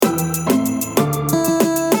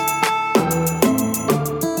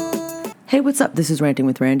what's up? This is Ranting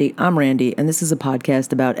with Randy. I'm Randy, and this is a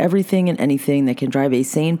podcast about everything and anything that can drive a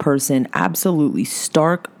sane person absolutely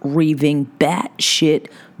stark, raving,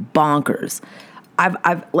 batshit bonkers.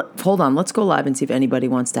 Hold on, let's go live and see if anybody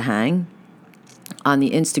wants to hang on the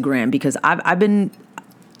Instagram, because I've been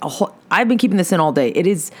keeping this in all day. It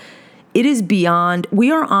is beyond.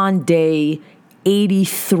 We are on day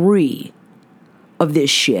 83 of this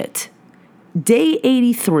shit. Day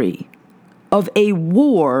 83 of a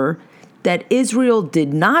war that Israel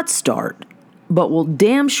did not start, but will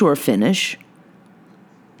damn sure finish,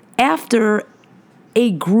 after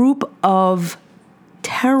a group of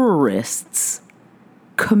terrorists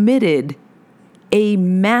committed a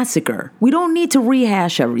massacre. We don't need to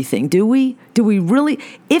rehash everything, do we? Do we really?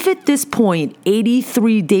 If at this point,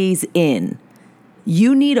 83 days in,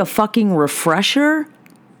 you need a fucking refresher,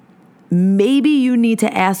 maybe you need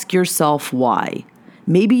to ask yourself why.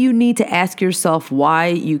 Maybe you need to ask yourself why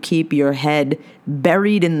you keep your head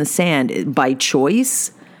buried in the sand by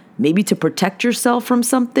choice, maybe to protect yourself from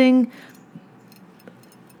something.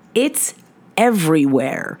 It's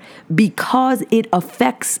everywhere because it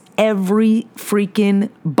affects every freaking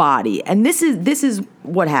body. And this is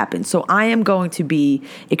what happens. So I am going to be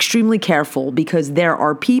extremely careful, because there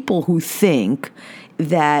are people who think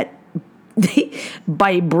that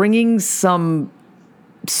by bringing some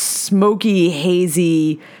smoky,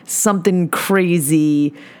 hazy, something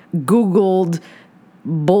crazy, Googled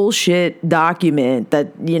bullshit document that,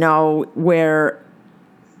 where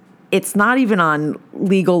it's not even on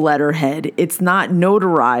legal letterhead, it's not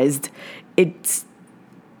notarized, it's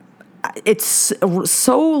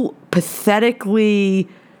so pathetically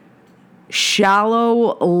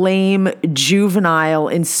shallow, lame, juvenile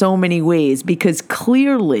in so many ways, because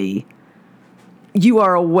clearly you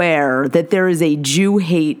are aware that there is a Jew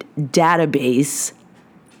hate database,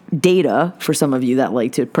 data, for some of you that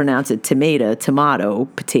like to pronounce it tomato,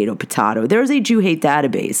 potato. There's a Jew hate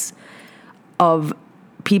database of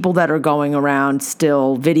people that are going around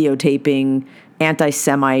still videotaping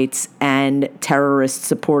anti-Semites and terrorist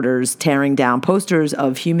supporters tearing down posters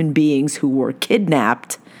of human beings who were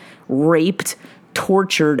kidnapped, raped,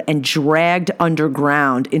 tortured, and dragged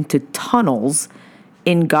underground into tunnels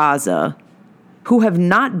in Gaza, who have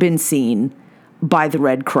not been seen by the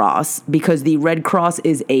Red Cross, because the Red Cross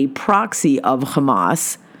is a proxy of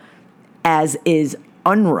Hamas, as is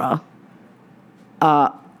UNRWA.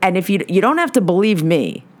 And if you don't have to believe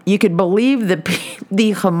me, you could believe the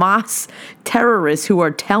Hamas terrorists who are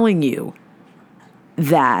telling you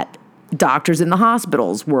that doctors in the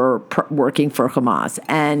hospitals were working for Hamas,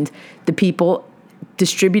 and the people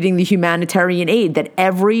distributing the humanitarian aid, that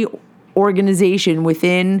every organization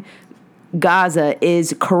within Gaza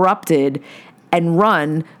is corrupted and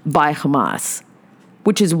run by Hamas,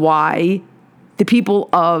 which is why the people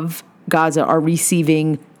of Gaza are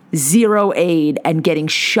receiving zero aid and getting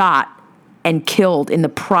shot and killed in the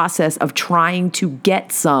process of trying to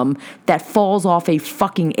get some that falls off a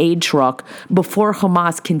fucking aid truck before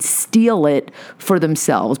Hamas can steal it for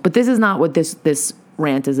themselves. But this is not what this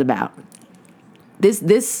rant is about.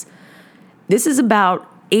 This is about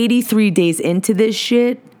 83 days into this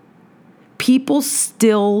shit, people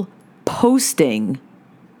still posting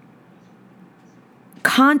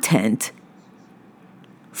content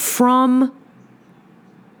from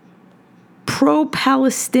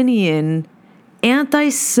pro-Palestinian,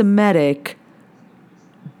 anti-Semitic,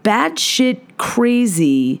 batshit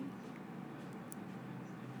crazy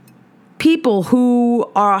people who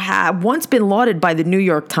have once been lauded by the New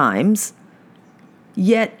York Times,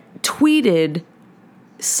 yet tweeted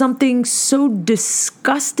something so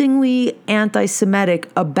disgustingly anti-Semitic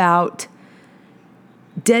about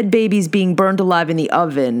dead babies being burned alive in the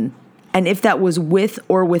oven, and if that was with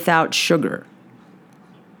or without sugar.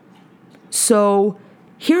 So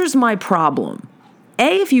here's my problem.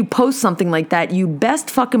 If you post something like that, you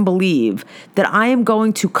best fucking believe that I am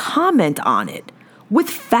going to comment on it with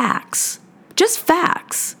facts. Just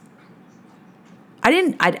facts. I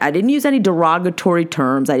didn't use any derogatory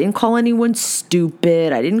terms. I didn't call anyone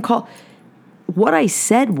stupid. What I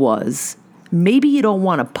said was, maybe you don't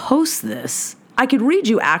want to post this. I could read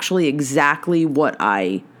you actually exactly what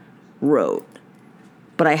I wrote,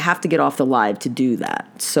 but I have to get off the live to do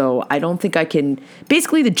that. So I don't think I can.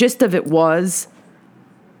 Basically, the gist of it was,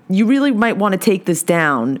 you really might want to take this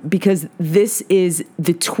down, because this is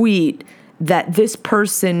the tweet that this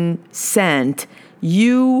person sent.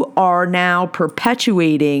 You are now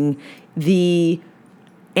perpetuating the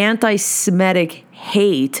anti-Semitic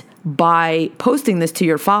hate by posting this to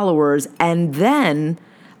your followers, and then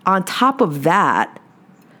on top of that,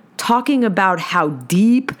 talking about how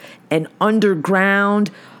deep and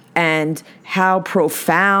underground and how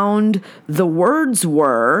profound the words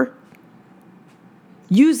were,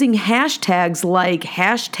 using hashtags like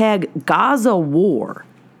hashtag Gaza war.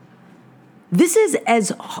 This is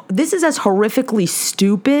as horrifically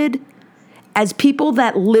stupid as people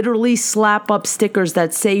that literally slap up stickers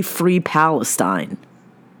that say Free Palestine.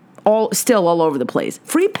 All over the place.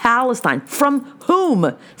 Free Palestine. From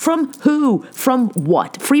whom? From who? From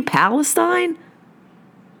what? Free Palestine?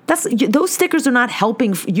 Those stickers are not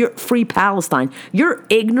helping your Free Palestine. Your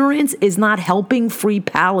ignorance is not helping Free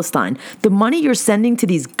Palestine. The money you're sending to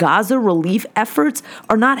these Gaza relief efforts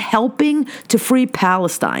are not helping to free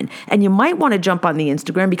Palestine. And you might want to jump on the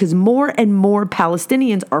Instagram because more and more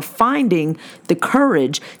Palestinians are finding the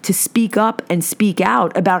courage to speak up and speak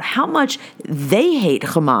out about how much they hate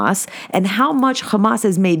Hamas and how much Hamas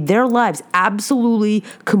has made their lives absolutely,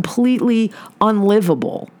 completely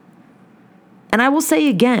unlivable. And I will say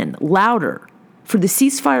again, louder, for the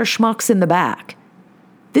ceasefire schmucks in the back,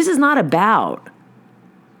 this is not about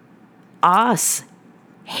us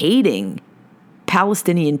hating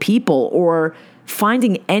Palestinian people or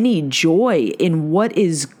finding any joy in what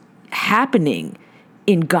is happening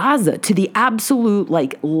in Gaza to the absolute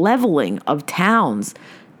leveling of towns.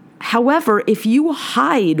 However, if you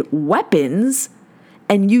hide weapons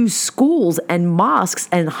and use schools and mosques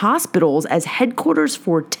and hospitals as headquarters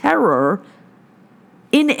for terror,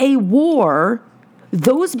 in a war,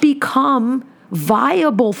 those become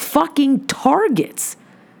viable fucking targets.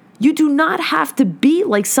 You do not have to be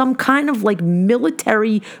like some kind of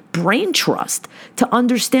military brain trust to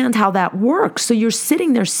understand how that works. So you're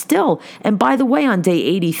sitting there still. And by the way, on day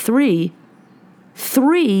 83,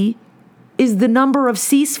 3 is the number of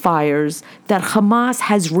ceasefires that Hamas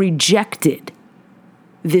has rejected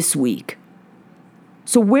this week.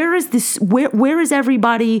 So where is this? Where is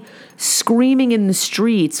everybody screaming in the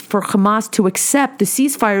streets for Hamas to accept the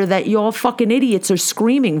ceasefire that y'all fucking idiots are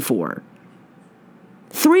screaming for?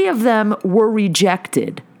 3 of them were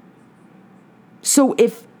rejected. So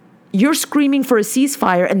if you're screaming for a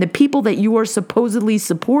ceasefire and the people that you are supposedly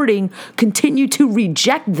supporting continue to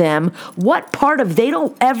reject them, what part of they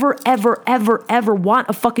don't ever want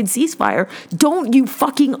a fucking ceasefire don't you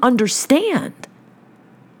fucking understand?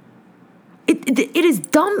 It is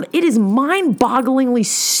dumb. It is mind-bogglingly,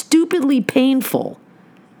 stupidly painful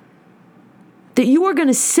that you are going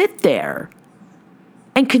to sit there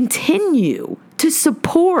and continue to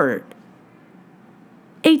support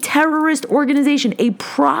a terrorist organization, a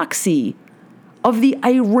proxy of the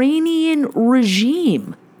Iranian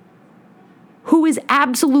regime, who is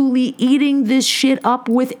absolutely eating this shit up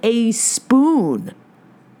with a spoon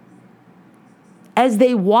as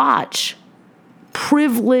they watch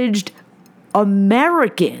privileged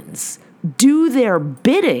Americans do their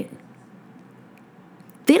bidding.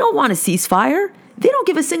 They don't want a ceasefire. They don't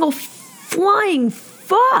give a single flying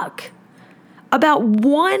fuck about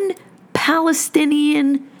one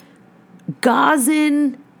Palestinian,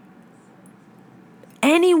 Gazan,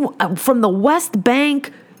 anyone from the West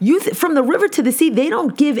Bank, from the river to the sea. They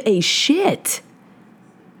don't give a shit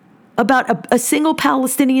about a single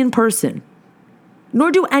Palestinian person. Nor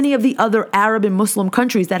do any of the other Arab and Muslim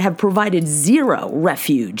countries that have provided zero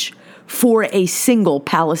refuge for a single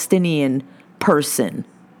Palestinian person.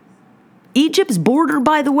 Egypt's border,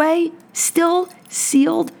 by the way, still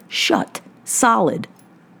sealed shut, solid.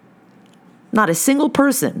 Not a single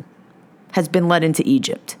person has been let into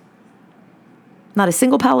Egypt. Not a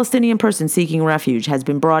single Palestinian person seeking refuge has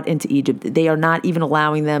been brought into Egypt. They are not even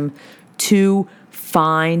allowing them to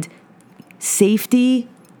find safety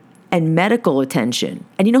and medical attention.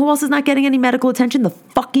 And you know who else is not getting any medical attention? The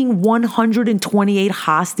fucking 128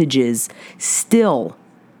 hostages still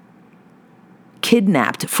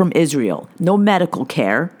kidnapped from Israel. No medical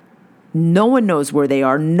care. No one knows where they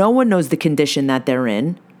are. No one knows the condition that they're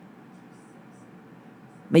in.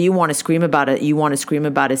 But you want to scream about it. You want to scream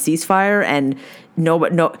about a ceasefire, and no.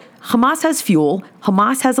 Hamas has fuel.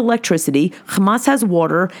 Hamas has electricity. Hamas has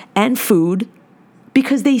water and food.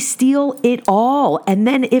 Because they steal it all. And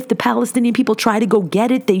then if the Palestinian people try to go get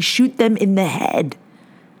it, they shoot them in the head.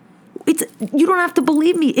 You don't have to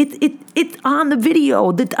believe me. It's on the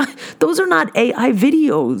video. Those are not AI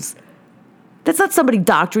videos. That's not somebody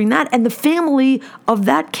doctoring that. And the family of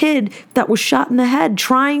that kid that was shot in the head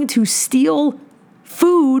trying to steal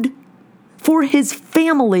food for his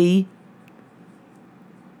family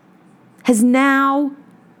has now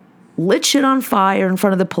lit shit on fire in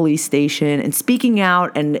front of the police station and speaking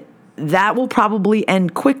out, and that will probably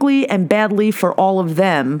end quickly and badly for all of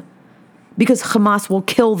them because Hamas will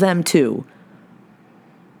kill them too.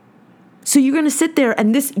 So you're going to sit there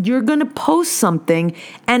and you're going to post something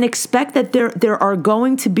and expect that there are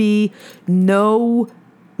going to be no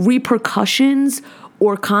repercussions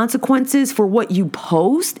or consequences for what you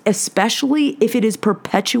post, especially if it is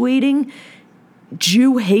perpetuating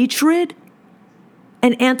Jew hatred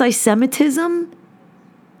and anti-Semitism.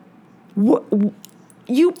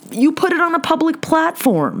 You put it on a public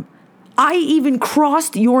platform. I even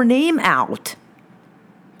crossed your name out.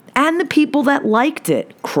 And the people that liked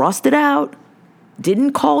it crossed it out,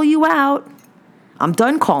 didn't call you out. I'm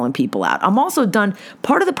done calling people out. I'm also done.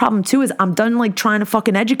 Part of the problem too is I'm done like trying to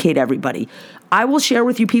fucking educate everybody. I will share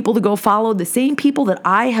with you people to go follow the same people that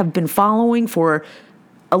I have been following for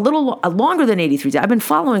a little longer than 83 days. I've been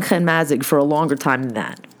following Chen Mazig for a longer time than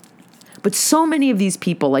that. But so many of these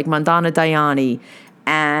people like Mandana Dayani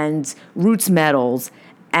and Roots Metals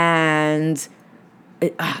and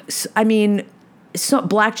so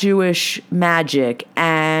Black Jewish Magic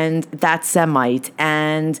and That Semite,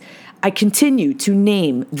 and I continue to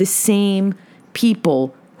name the same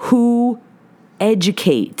people who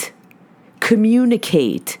educate,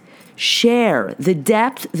 communicate, share the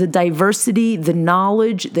depth, the diversity, the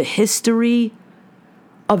knowledge, the history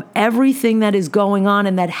of everything that is going on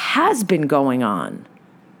and that has been going on.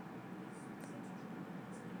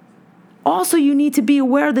 Also, you need to be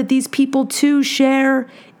aware that these people too share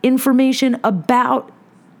information about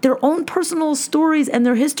their own personal stories and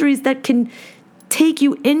their histories that can take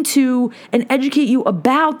you into and educate you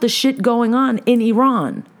about the shit going on in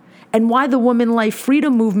Iran and why the woman life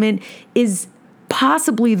freedom movement is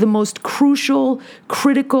possibly the most crucial,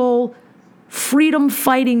 critical, freedom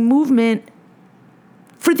fighting movement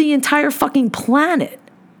for the entire fucking planet.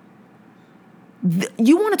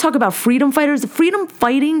 You want to talk about freedom fighters? Freedom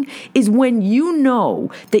fighting is when you know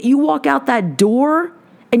that you walk out that door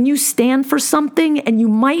and you stand for something and you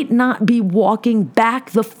might not be walking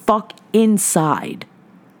back the fuck inside.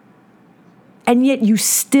 And yet you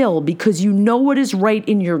still, because you know what is right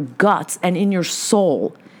in your guts and in your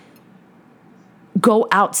soul, go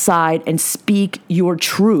outside and speak your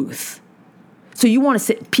truth. So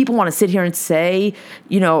people want to sit here and say,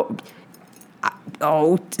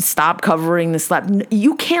 oh, stop covering the slap.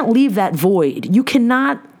 You can't leave that void. You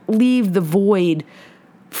cannot leave the void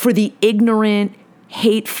for the ignorant,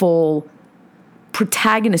 hateful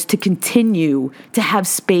protagonist to continue to have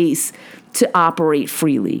space to operate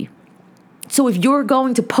freely. So if you're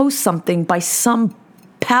going to post something by some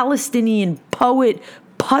Palestinian poet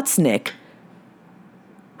Putznik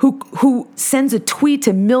who sends a tweet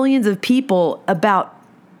to millions of people about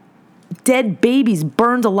dead babies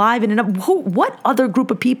burned alive what other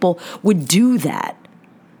group of people would do that?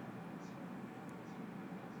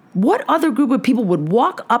 What other group of people would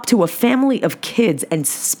walk up to a family of kids and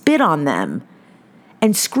spit on them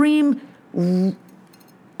and scream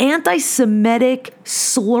anti-Semitic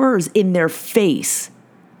slurs in their face?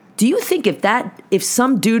 Do you think if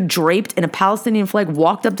some dude draped in a Palestinian flag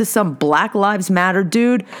walked up to some Black Lives Matter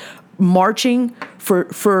dude marching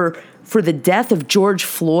for the death of George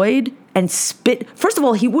Floyd and spit? First of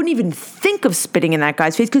all, he wouldn't even think of spitting in that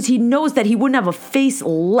guy's face because he knows that he wouldn't have a face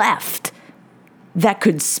left that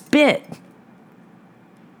could spit.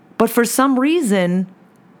 But for some reason,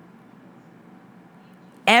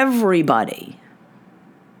 everybody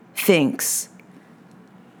thinks,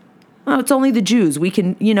 oh, it's only the Jews. We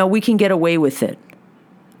can get away with it.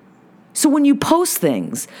 So when you post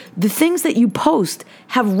things, the things that you post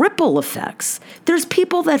have ripple effects. There's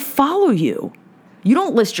people that follow you. You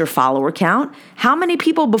don't list your follower count. How many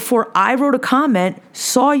people before I wrote a comment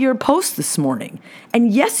saw your post this morning?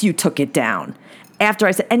 And yes, you took it down after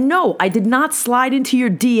I said, and no, I did not slide into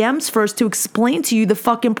your DMs first to explain to you the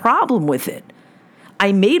fucking problem with it.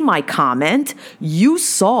 I made my comment, you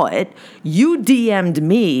saw it, you DM'd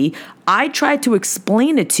me, I tried to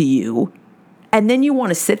explain it to you, and then you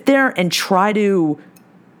want to sit there and try to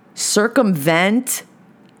circumvent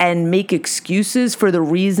and make excuses for the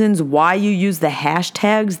reasons why you use the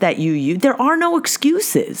hashtags that you use. There are no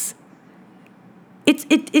excuses.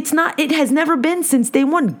 It has never been since they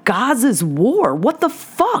won Gaza's war. What the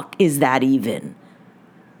fuck is that even?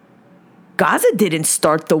 Gaza didn't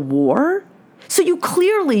start the war. So you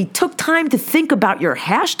clearly took time to think about your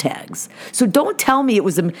hashtags. So don't tell me it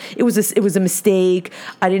was a mistake.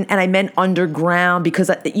 I meant underground because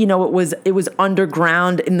it was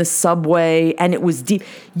underground in the subway and it was deep.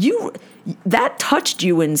 That touched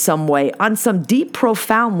you in some way on some deep,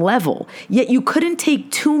 profound level. Yet you couldn't take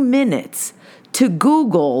 2 minutes to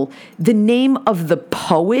Google the name of the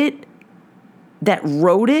poet that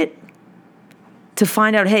wrote it to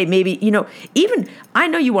find out, hey, maybe, even I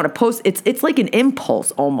know you want to post. It's like an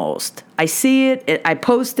impulse almost. I see it, I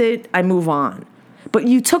post it, I move on. But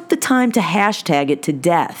you took the time to hashtag it to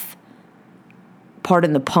death.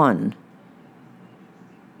 Pardon the pun.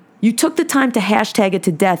 You took the time to hashtag it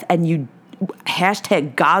to death, and you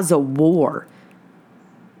hashtag Gaza war.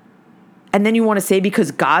 And then you want to say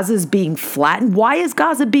because Gaza's being flattened? Why is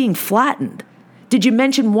Gaza being flattened? Did you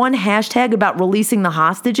mention one hashtag about releasing the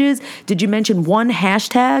hostages? Did you mention one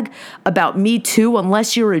hashtag about Me Too,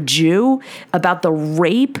 unless you're a Jew, about the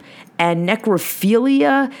rape and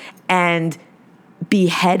necrophilia and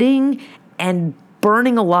beheading and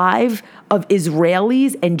burning alive of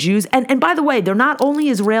Israelis and Jews? And by the way, they're not only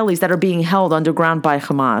Israelis that are being held underground by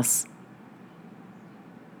Hamas.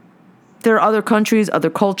 There are other countries, other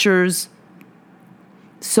cultures.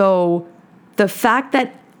 So the fact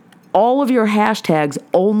that all of your hashtags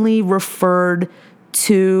only referred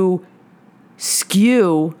to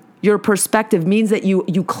skew your perspective means that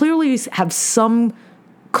you clearly have some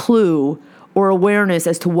clue or awareness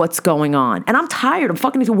as to what's going on. And I'm tired.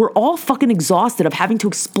 We're all fucking exhausted of having to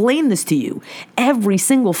explain this to you every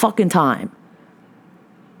single fucking time.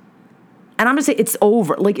 And I'm gonna say it's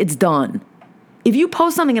over. Like, it's done. If you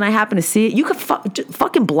post something and I happen to see it, you could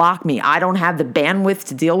fucking block me. I don't have the bandwidth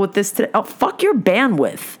to deal with this today. Oh, fuck your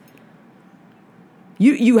bandwidth.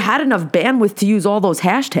 You had enough bandwidth to use all those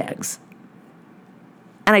hashtags.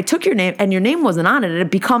 And I took your name, and your name wasn't on it,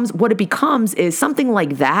 and what it becomes is something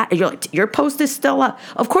like that. And you're like, your post is still up.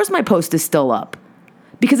 Of course my post is still up.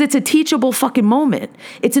 Because it's a teachable fucking moment.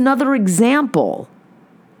 It's another example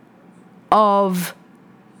of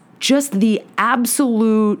just the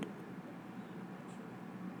absolute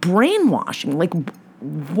brainwashing. Like,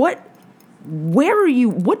 what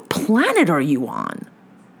planet are you on?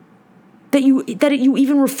 That you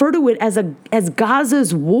even refer to it as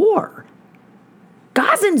Gaza's war.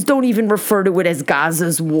 Gazans don't even refer to it as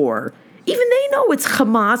Gaza's war. Even they know it's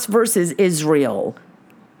Hamas versus Israel.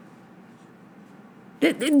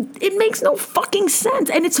 It makes no fucking sense,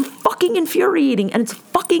 and it's fucking infuriating, and it's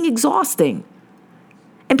fucking exhausting.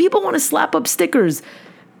 And people want to slap up stickers.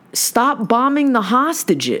 Stop bombing the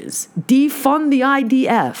hostages. Defund the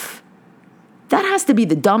IDF. That has to be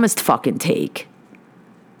the dumbest fucking take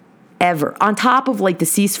ever. On top of like the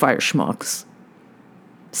ceasefire schmucks.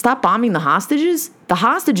 Stop bombing the hostages? The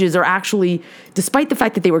hostages are actually, despite the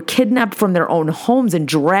fact that they were kidnapped from their own homes and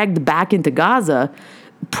dragged back into Gaza,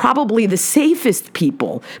 probably the safest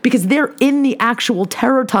people because they're in the actual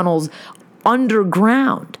terror tunnels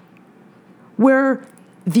underground, where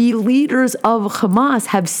the leaders of Hamas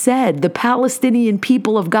have said the Palestinian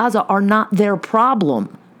people of Gaza are not their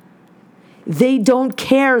problem. They don't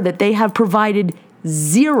care that they have provided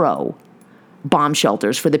 0 bomb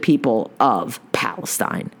shelters for the people of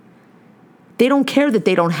Palestine. They don't care that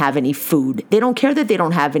they don't have any food. They don't care that they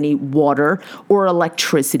don't have any water or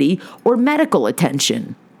electricity or medical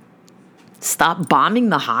attention. Stop bombing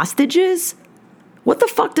the hostages? What the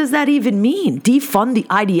fuck does that even mean? Defund the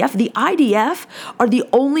IDF? The IDF are the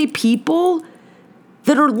only people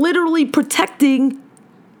that are literally protecting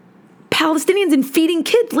Palestinians and feeding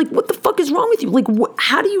kids. Like, what the fuck is wrong with you? Like,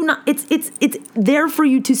 how do you not? It's there for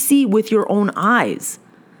you to see with your own eyes.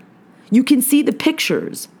 You can see the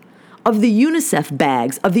pictures of the UNICEF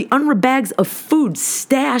bags, of the UNRWA bags of food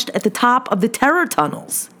stashed at the top of the terror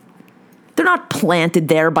tunnels. They're not planted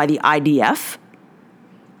there by the IDF.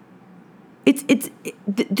 It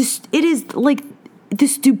is like, the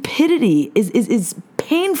stupidity is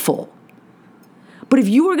painful. But if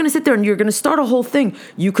you were going to sit there and you're going to start a whole thing,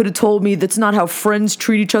 you could have told me that's not how friends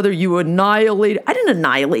treat each other. You annihilate. I didn't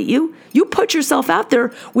annihilate you. You put yourself out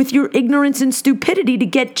there with your ignorance and stupidity to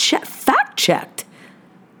get fact-checked.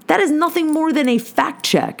 That is nothing more than a fact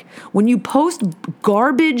check. When you post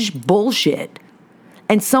garbage bullshit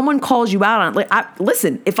and someone calls you out on it,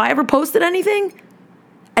 listen, if I ever posted anything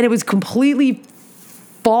and it was completely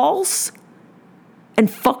false and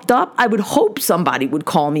fucked up, I would hope somebody would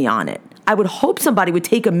call me on it. I would hope somebody would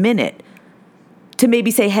take a minute to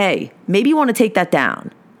maybe say, hey, maybe you want to take that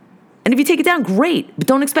down. And if you take it down, great. But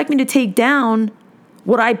don't expect me to take down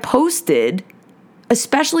what I posted,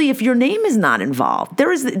 especially if your name is not involved.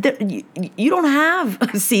 You don't have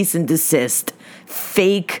a cease and desist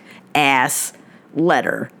fake ass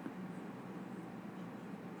letter.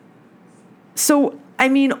 So, I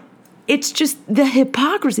mean, it's just the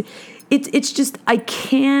hypocrisy. It's just, I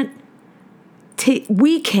can't.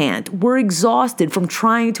 We can't. We're exhausted from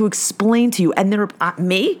trying to explain to you. And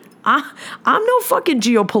I'm no fucking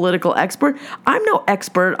geopolitical expert. I'm no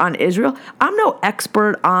expert on Israel. I'm no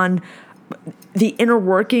expert on the inner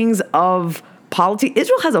workings of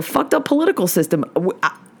Israel has a fucked up political system.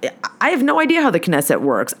 I have no idea how the Knesset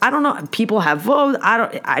works. I don't know. People have votes.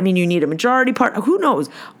 You need a majority part. Who knows?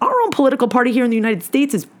 Our own political party here in the United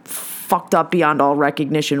States is fucked up beyond all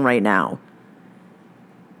recognition right now.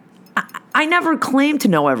 I never claim to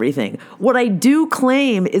know everything. What I do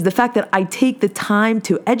claim is the fact that I take the time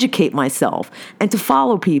to educate myself and to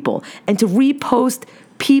follow people and to repost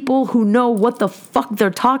people who know what the fuck they're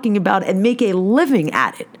talking about and make a living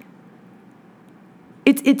at it.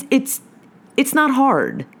 It's not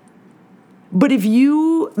hard. But if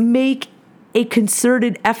you make a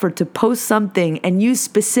concerted effort to post something and use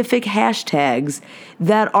specific hashtags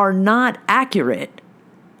that are not accurate,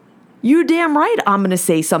 you're damn right I'm going to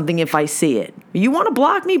say something if I see it. You want to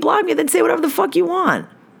block me, then say whatever the fuck you want.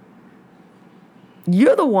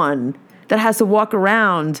 You're the one that has to walk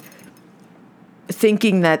around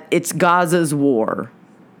thinking that it's Gaza's war,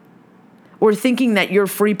 or thinking that your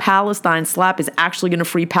Free Palestine slap is actually going to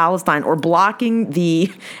free Palestine, or blocking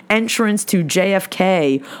the entrance to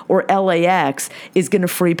JFK or LAX is going to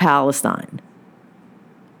free Palestine.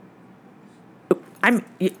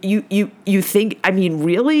 You think,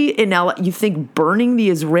 really, in LA, you think burning the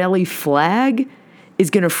Israeli flag is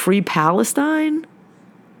going to free Palestine?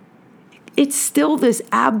 It's still this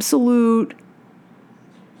absolute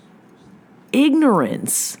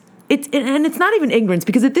ignorance. And it's not even ignorance,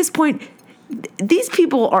 because at this point, these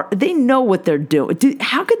people they know what they're doing.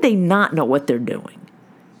 How could they not know what they're doing?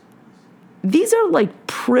 These are like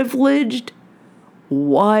privileged,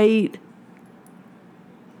 white,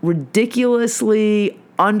 ridiculously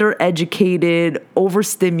undereducated,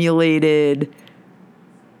 overstimulated.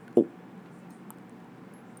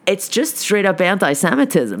 It's just straight up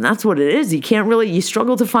anti-Semitism. That's what it is. You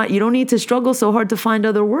don't need to struggle so hard to find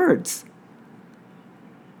other words.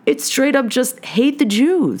 It's straight up just hate the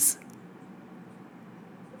Jews.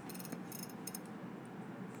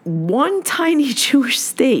 One tiny Jewish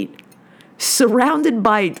state surrounded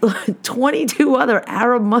by 22 other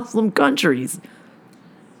Arab Muslim countries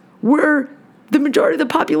where the majority of the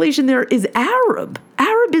population there is Arab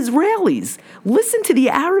Israelis. Listen to the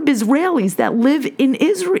Arab Israelis that live in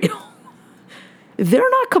Israel. They're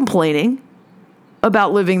not complaining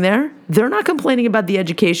about living there. They're not complaining about the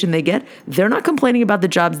education they get. They're not complaining about the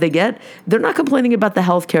jobs they get. They're not complaining about the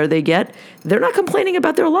health care they get. They're not complaining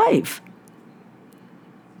about their life.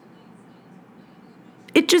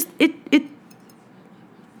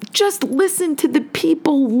 Just listen to the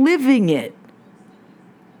people living it.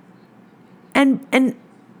 And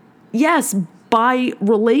yes, by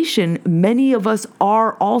relation, many of us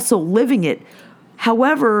are also living it.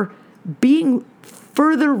 However, being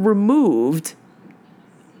further removed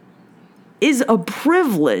is a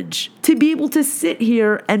privilege. To be able to sit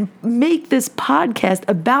here and make this podcast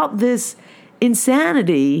about this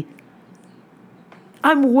insanity,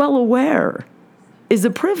 I'm well aware, is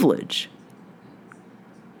a privilege.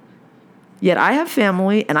 Yet I have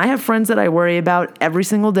family and I have friends that I worry about every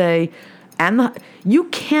single day. And you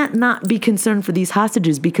can't not be concerned for these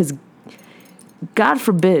hostages, because God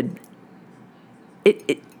forbid,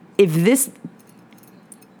 if this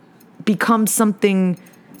becomes something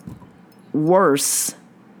worse,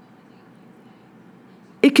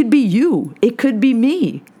 it could be you. It could be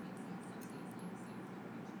me.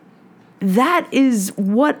 That is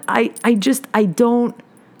what I don't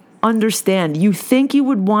understand. You think you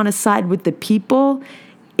would want to side with the people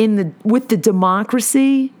with the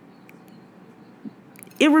democracy,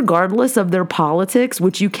 irregardless of their politics,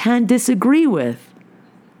 which you can disagree with.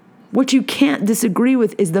 What you can't disagree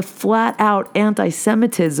with is the flat-out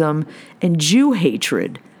anti-Semitism and Jew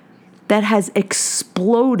hatred that has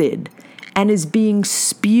exploded and is being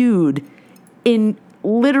spewed in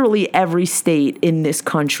literally every state in this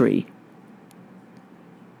country.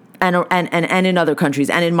 And in other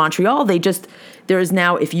countries. And in Montreal, there is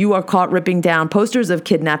now, if you are caught ripping down posters of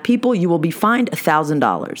kidnapped people, you will be fined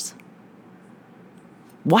 $1,000.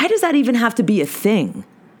 Why does that even have to be a thing?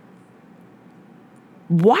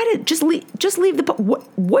 Just leave the,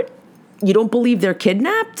 what, you don't believe they're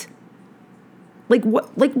kidnapped? Like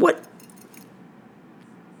what?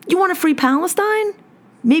 You want to free Palestine?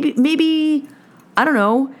 Maybe, I don't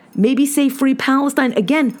know, maybe say free Palestine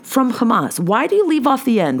again from Hamas. Why do you leave off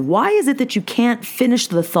the end? Why is it that you can't finish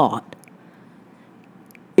the thought?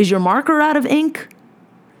 Is your marker out of ink?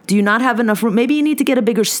 Do you not have enough room? Maybe you need to get a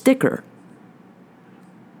bigger sticker.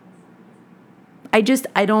 I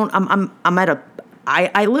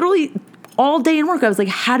literally, all day in work, I was like,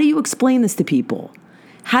 how do you explain this to people?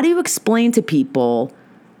 How do you explain to people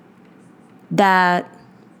that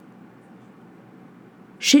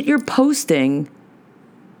shit you're posting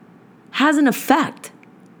has an effect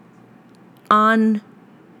on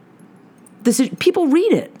this. People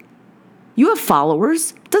read it. You have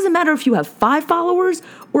followers. It doesn't matter if you have 5 followers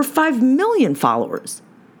or 5 million followers.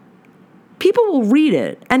 People will read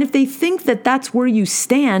it. And if they think that that's where you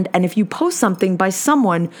stand, and if you post something by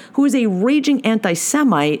someone who is a raging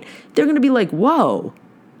anti-Semite, they're going to be like, whoa,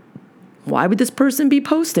 why would this person be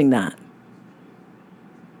posting that?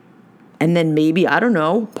 And then maybe, I don't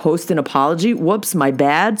know, post an apology. Whoops, my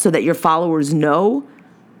bad. So that your followers know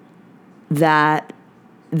that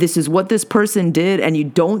this is what this person did and you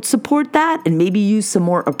don't support that. And maybe use some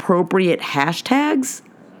more appropriate hashtags.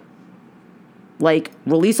 Like,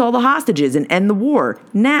 release all the hostages and end the war.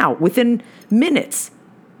 Now, within minutes.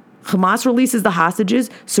 Hamas releases the hostages,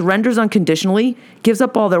 surrenders unconditionally, gives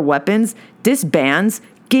up all their weapons, disbands,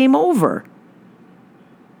 game over.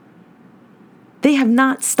 They have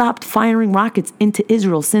not stopped firing rockets into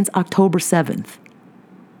Israel since October 7th.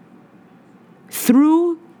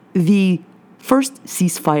 Through the first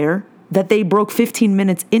ceasefire that they broke 15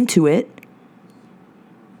 minutes into it,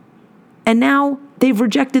 and now they've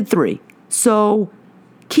rejected 3. So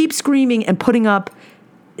keep screaming and putting up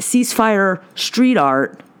ceasefire street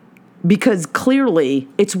art because clearly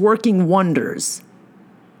it's working wonders.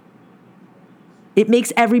 It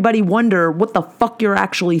makes everybody wonder what the fuck you're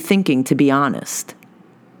actually thinking, to be honest.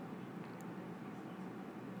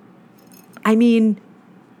 I mean,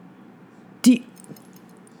 do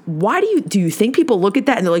you think people look at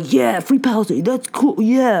that and they're like, yeah, free Palestine, that's cool,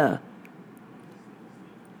 yeah.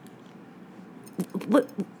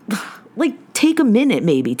 Like, take a minute,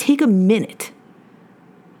 maybe. Take a minute.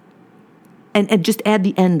 And just add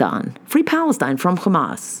the end on. Free Palestine from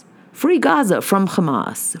Hamas. Free Gaza from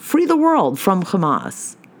Hamas. Free the world from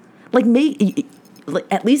Hamas. Like,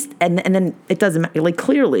 at least, and then it doesn't matter. Like,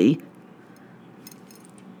 clearly,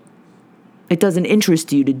 it doesn't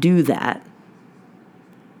interest you to do that.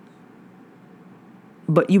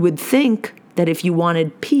 But you would think that if you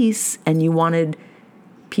wanted peace and you wanted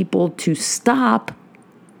people to stop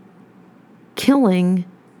killing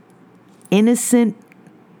innocent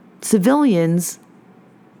civilians,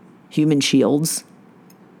 human shields,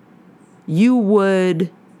 you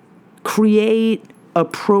would create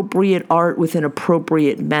appropriate art with an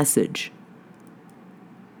appropriate message.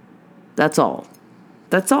 That's all.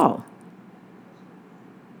 That's all.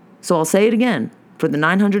 So I'll say it again for the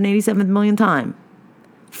 987th millionth time.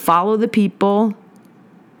 Follow the people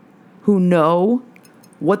who know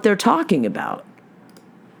what they're talking about.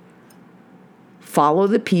 Follow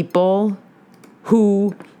the people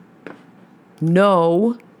who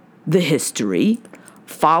know the history.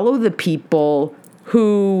 Follow the people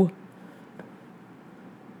who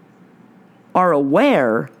are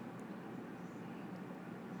aware,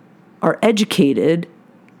 are educated,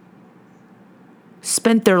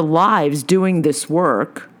 spent their lives doing this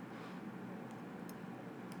work.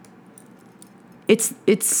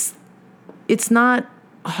 It's not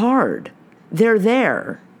hard. They're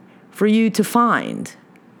there for you to find.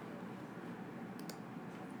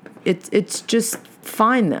 It's just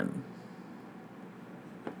find them.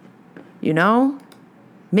 You know?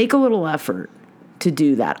 Make a little effort to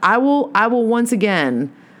do that. I will once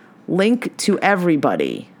again link to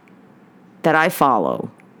everybody that I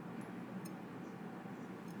follow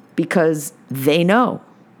because they know.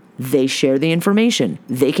 They share the information.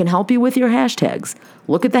 They can help you with your hashtags.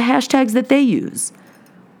 Look at the hashtags that they use.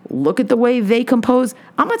 Look at the way they compose.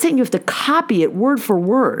 I'm not saying you have to copy it word for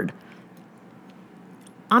word.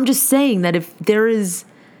 I'm just saying that if there is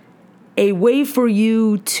a way for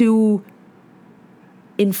you to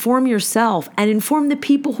inform yourself and inform the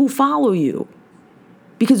people who follow you.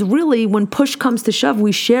 Because really, when push comes to shove,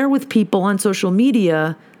 we share with people on social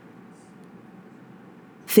media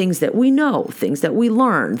things that we know, things that we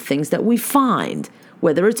learn, things that we find,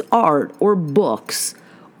 whether it's art or books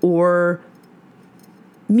or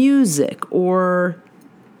music or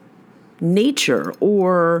nature,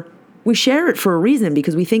 or we share it for a reason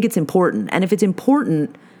because we think it's important. And if it's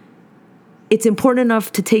important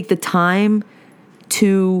enough to take the time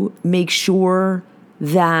to make sure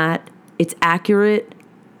that it's accurate,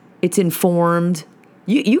 it's informed.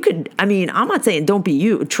 You could, I mean, I'm not saying don't be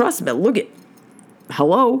you. Trust me, look at,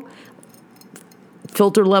 hello,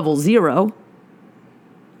 filter level 0.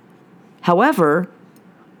 However,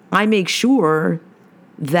 I make sure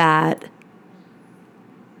that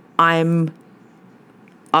I'm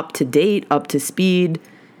up to date, up to speed,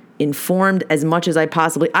 informed as much as I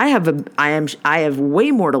possibly. I have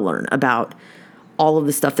way more to learn about all of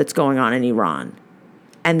the stuff that's going on in Iran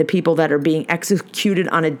and the people that are being executed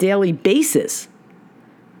on a daily basis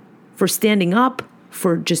for standing up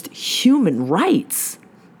for just human rights,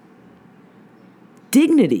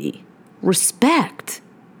 dignity, respect.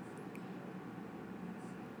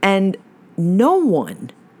 And no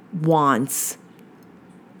one wants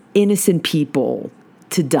innocent people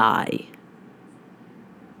to die.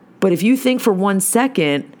 But if you think for 1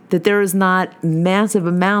 second that there is not massive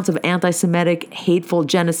amounts of anti-Semitic, hateful,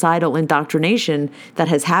 genocidal indoctrination that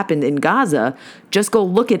has happened in Gaza, just go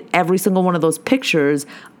look at every single one of those pictures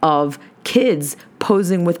of kids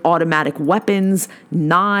posing with automatic weapons,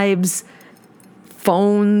 knives,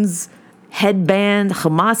 phones, headband,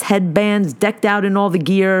 Hamas headbands, decked out in all the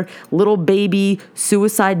gear, little baby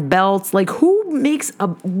suicide belts. Like,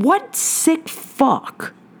 what sick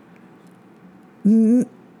fuck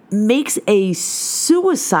makes a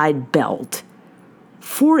suicide belt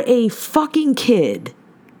for a fucking kid?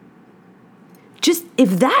 Just,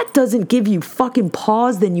 if that doesn't give you fucking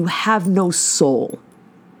pause, then you have no soul.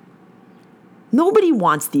 Nobody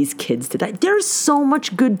wants these kids to die. There's so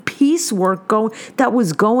much good peace work that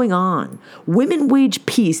was going on. Women Wage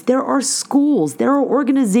Peace. There are schools, there are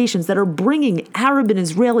organizations that are bringing Arab and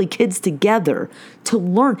Israeli kids together to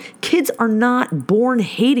learn. Kids are not born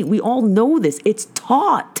hating. We all know this. It's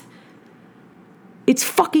taught. It's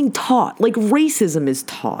fucking taught. Like racism is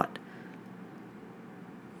taught.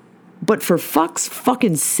 But for fuck's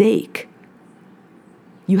fucking sake,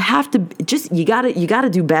 you have to you gotta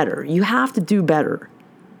do better. You have to do better.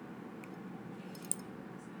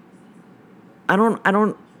 I don't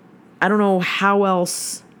know how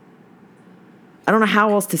else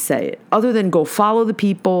to say it other than go follow the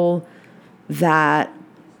people that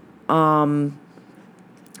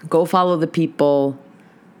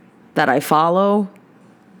I follow,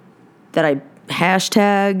 that I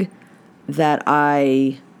hashtag, that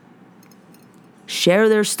I share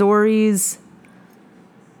their stories.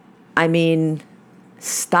 I mean,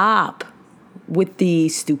 stop with the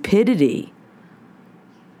stupidity.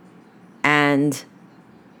 And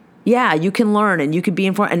yeah, you can learn and you could be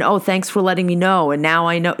informed. And thanks for letting me know. And now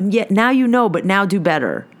I know. Yeah, now you know, but now do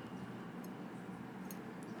better.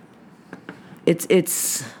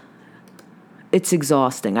 It's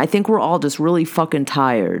exhausting. I think we're all just really fucking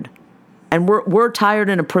tired. And we're tired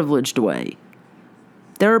in a privileged way.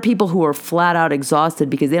 There are people who are flat out exhausted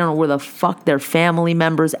because they don't know where the fuck their family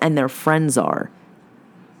members and their friends are.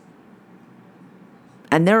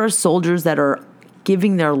 And there are soldiers that are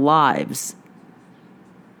giving their lives,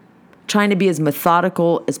 trying to be as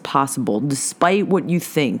methodical as possible, despite what you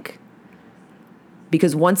think.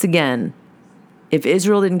 Because once again, if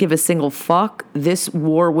Israel didn't give a single fuck, this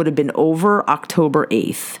war would have been over October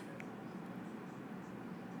 8th.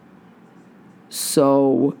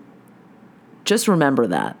 So just remember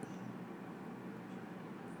that.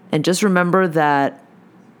 And just remember that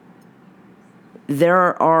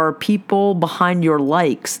there are people behind your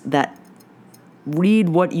likes that read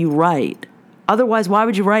what you write. Otherwise, why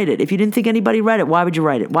would you write it? If you didn't think anybody read it, why would you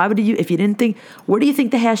write it? If you didn't think, where do you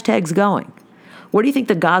think the hashtag's going? Where do you think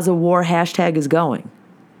the Gaza war hashtag is going?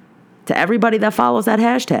 To everybody that follows that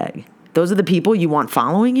hashtag. Those are the people you want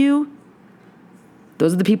following you?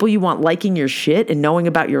 Those are the people you want liking your shit and knowing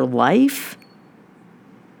about your life?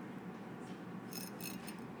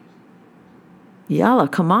 Yalla,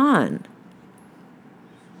 come on.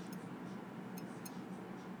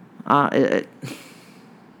 I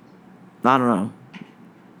don't know.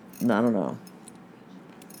 I don't know.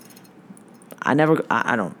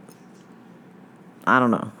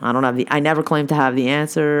 I never claim to have the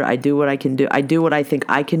answer. I do what I can do. I do what I think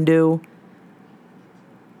I can do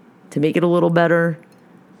to make it a little better.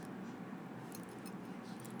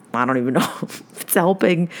 I don't even know if it's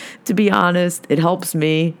helping, to be honest. It helps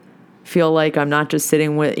me feel like I'm not just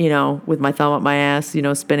sitting with my thumb up my ass,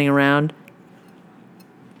 spinning around.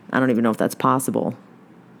 I don't even know if that's possible.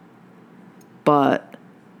 But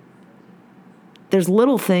there's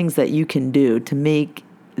little things that you can do to make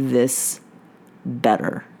this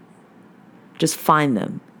better. Just find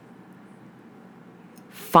them.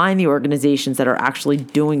 Find the organizations that are actually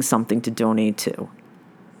doing something to donate to.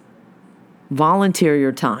 Volunteer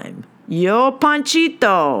your time. Yo,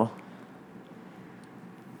 Panchito!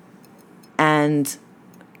 And,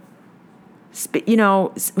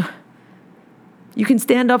 you can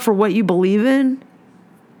stand up for what you believe in,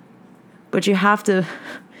 but you have to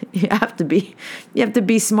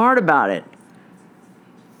be smart about it.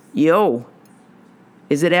 Yo,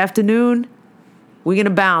 is it afternoon? We're going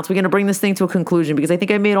to bounce. We're going to bring this thing to a conclusion because I think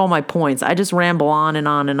I made all my points. I just ramble on and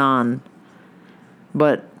on and on.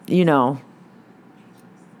 But,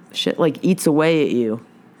 shit like eats away at you.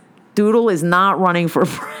 Doodle is not running for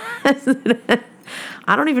president.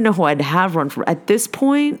 I don't even know who I'd have run for. At this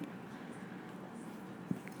point,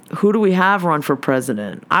 who do we have run for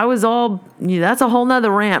president? That's a whole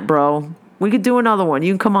nother rant, bro. We could do another one.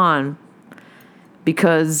 You can come on.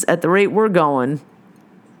 Because at the rate we're going,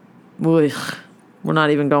 we're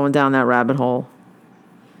not even going down that rabbit hole.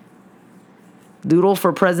 Doodle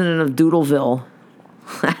for president of Doodleville.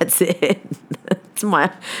 That's it.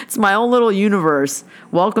 It's my own little universe.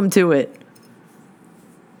 Welcome to it.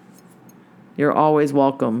 You're always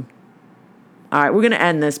welcome. All right, we're going to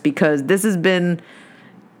end this because this has been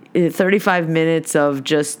 35 minutes of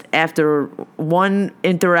just after one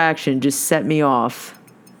interaction just set me off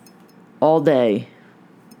all day.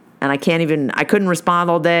 And I couldn't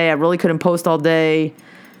respond all day. I really couldn't post all day.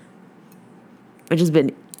 I've just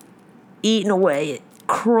been eating away,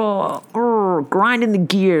 grinding the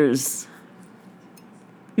gears.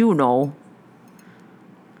 You know.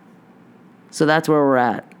 So that's where we're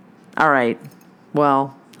at. All right.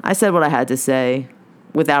 Well, I said what I had to say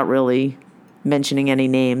without really mentioning any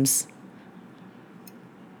names.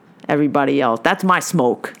 Everybody else. That's my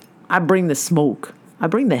smoke. I bring the smoke. I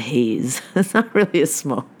bring the haze. It's not really a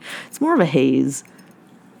smoke. It's more of a haze.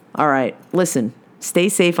 All right. Listen. Stay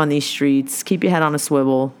safe on these streets. Keep your head on a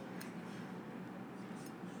swivel.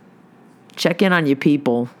 Check in on your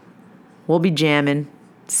people. We'll be jamming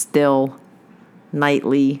still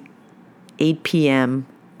nightly, 8 p.m.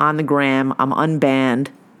 on the gram. I'm unbanned.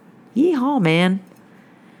 Yeehaw, man.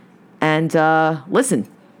 And listen,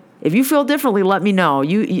 if you feel differently, let me know.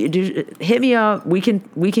 You hit me up. We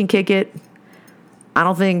can kick it. I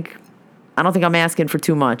don't think I'm asking for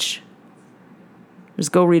too much.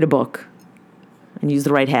 Just go read a book and use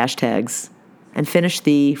the right hashtags and finish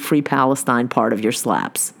the Free Palestine part of your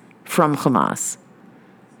slaps from Hamas.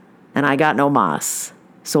 And I got no mas.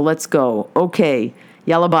 So let's go. Okay.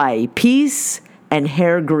 Yalla bye. Peace and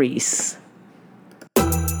hair grease.